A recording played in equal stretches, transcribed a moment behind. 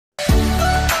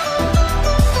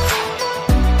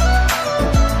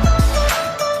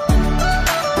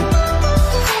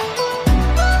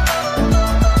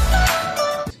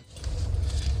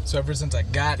ever since I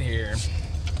got here.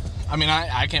 I mean,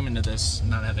 I came into this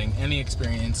not having any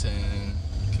experience in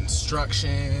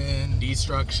construction,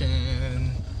 destruction,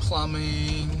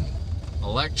 plumbing,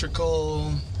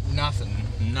 electrical,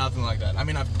 nothing like that. I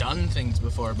mean, I've done things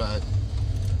before, but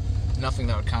nothing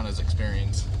that would count as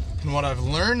experience. And what I've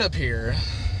learned up here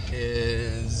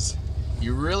is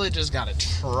you really just gotta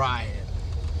try it.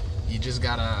 You just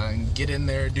gotta get in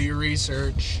there, do your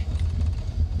research,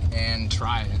 and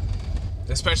try it.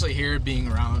 Especially here, being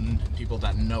around people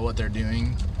that know what they're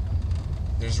doing.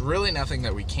 There's really nothing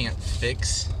that we can't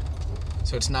fix.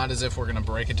 So it's not as if we're gonna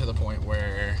break it to the point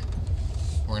where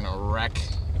we're gonna wreck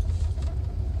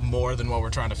more than what we're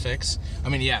trying to fix. I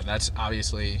mean, yeah, that's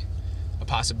obviously a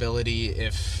possibility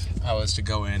if I was to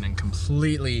go in and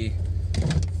completely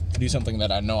do something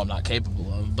that I know I'm not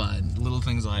capable of, but little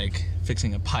things like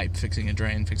fixing a pipe, fixing a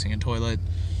drain, fixing a toilet,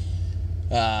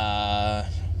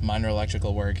 minor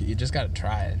electrical work, you just gotta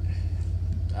try it.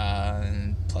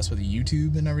 And plus with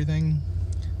YouTube and everything,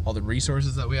 all the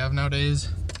resources that we have nowadays,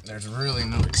 there's really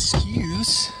no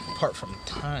excuse apart from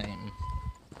time.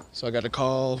 So I got a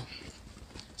call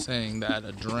saying that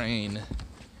a drain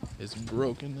is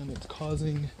broken and it's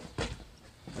causing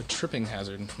a tripping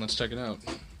hazard. Let's check it out.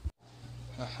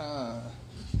 Aha,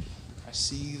 I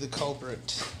see the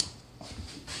culprit.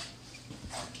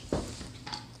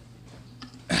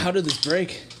 How did this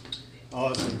break? Oh,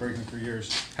 it's been breaking for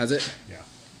years. Has it? Yeah.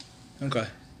 Okay.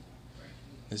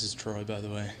 This is Troy, by the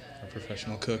way, a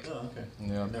professional cook. Oh, okay.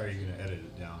 Yeah. Now you're gonna edit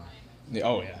it down. Yeah,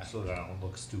 oh yeah. So that I don't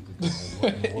look stupid.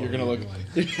 You're gonna look.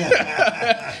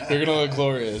 You're gonna look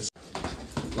glorious.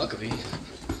 Luckily,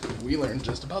 we learned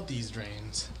just about these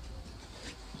drains.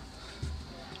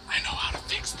 I know how to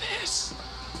fix this.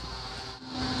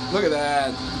 Look at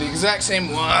that, the exact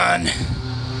same one.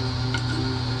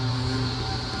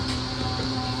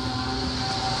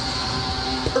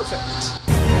 Perfect.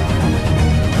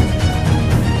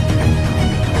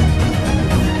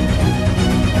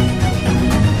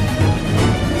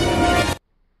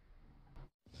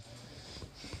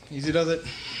 Easy does it.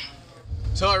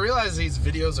 So I realize these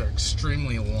videos are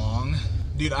extremely long.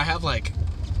 Dude, I have like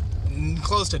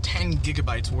close to 10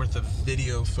 gigabytes worth of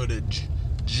video footage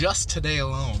just today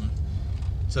alone.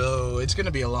 So it's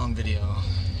gonna be a long video.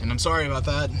 And I'm sorry about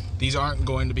that. These aren't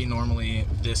going to be normally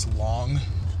this long.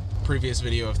 Previous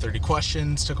video of 30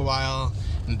 questions took a while.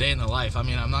 And a day in the life. I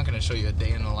mean, I'm not gonna show you a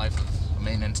day in the life of a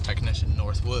maintenance technician in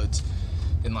Northwoods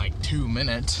in like 2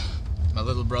 minutes. My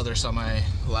little brother saw my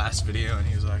last video and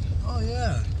he was like, oh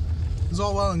yeah, it was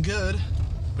all well and good,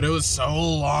 but it was so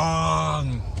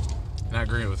long. And I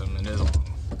agree with him, it is long.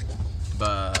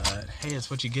 But hey, it's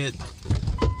what you get,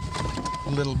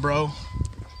 little bro.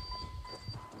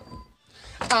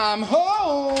 I'm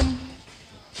home.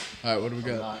 All right, what do we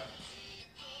got?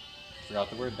 Forgot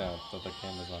the word now, but the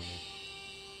camera's on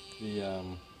me. The,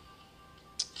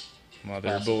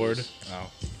 Motherboard.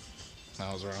 Oh,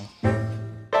 that was wrong.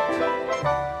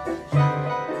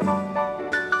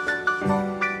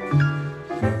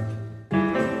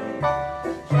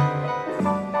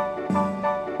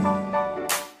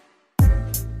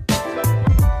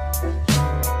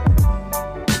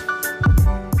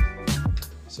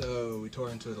 So we tore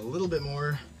into it a little bit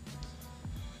more.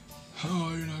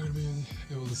 Oh, you're not gonna be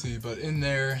able to see, but in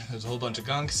there's a whole bunch of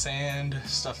gunk, sand,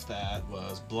 stuff that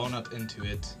was blown up into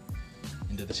it,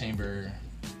 into the chamber.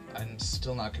 I'm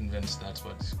still not convinced that's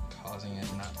what's causing it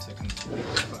not to completely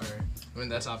fire. I mean,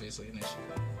 that's obviously an issue,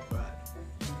 but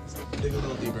let's dig a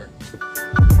little deeper.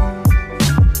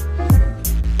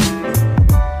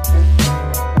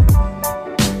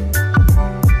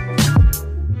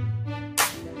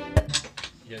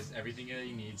 he has everything that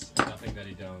he needs, nothing that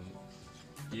he don't.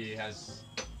 He has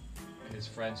his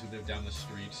friends who live down the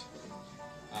street,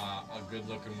 a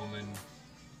good-looking woman,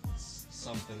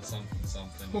 something.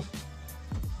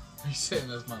 Are you saying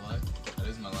that's my life? That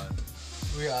is my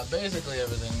life. We got basically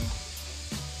everything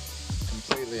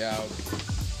completely out.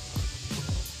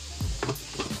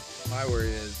 My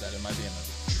worry is that it might be in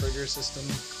the trigger system.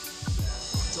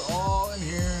 It's all in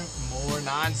here. More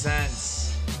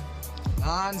nonsense.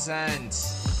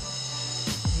 Nonsense.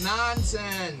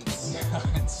 Nonsense.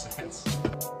 Nonsense.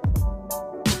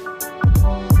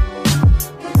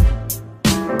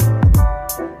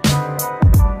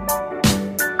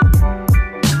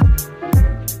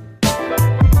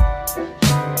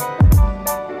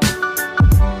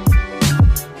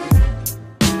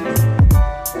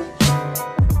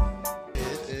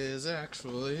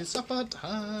 Actually, supper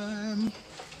time.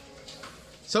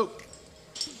 So,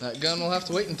 that gun will have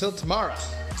to wait until tomorrow.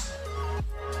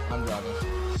 I'm driving.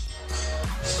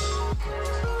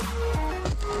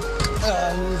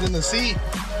 Who's in the seat?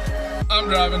 I'm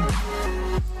driving.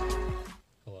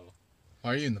 Hello.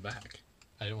 Why are you in the back?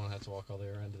 I didn't want to have to walk all the way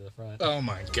around to the front. Oh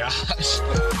my gosh.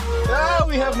 Ah,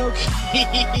 we have no key.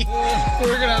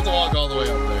 We're gonna have to walk all the way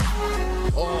up there.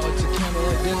 Oh, it's a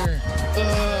candlelight dinner.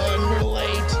 And we're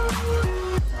late.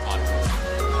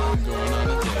 I'm going on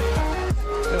a date.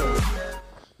 Oh.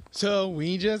 So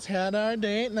we just had our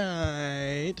date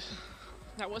night.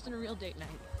 That wasn't a real date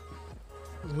night.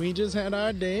 We just had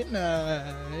our date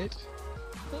night.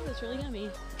 Oh, that's really yummy.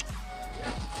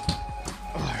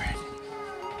 Alright.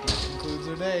 That concludes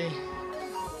our day.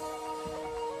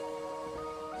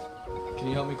 Can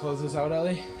you help me close this out,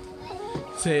 Ellie?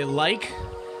 Say like.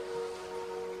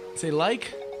 Say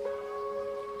like.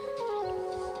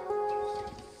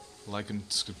 Like and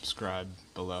subscribe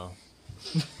below.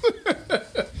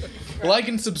 Like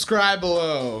and subscribe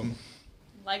below.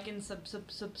 Like and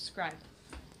subscribe.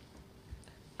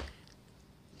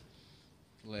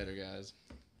 Later, guys.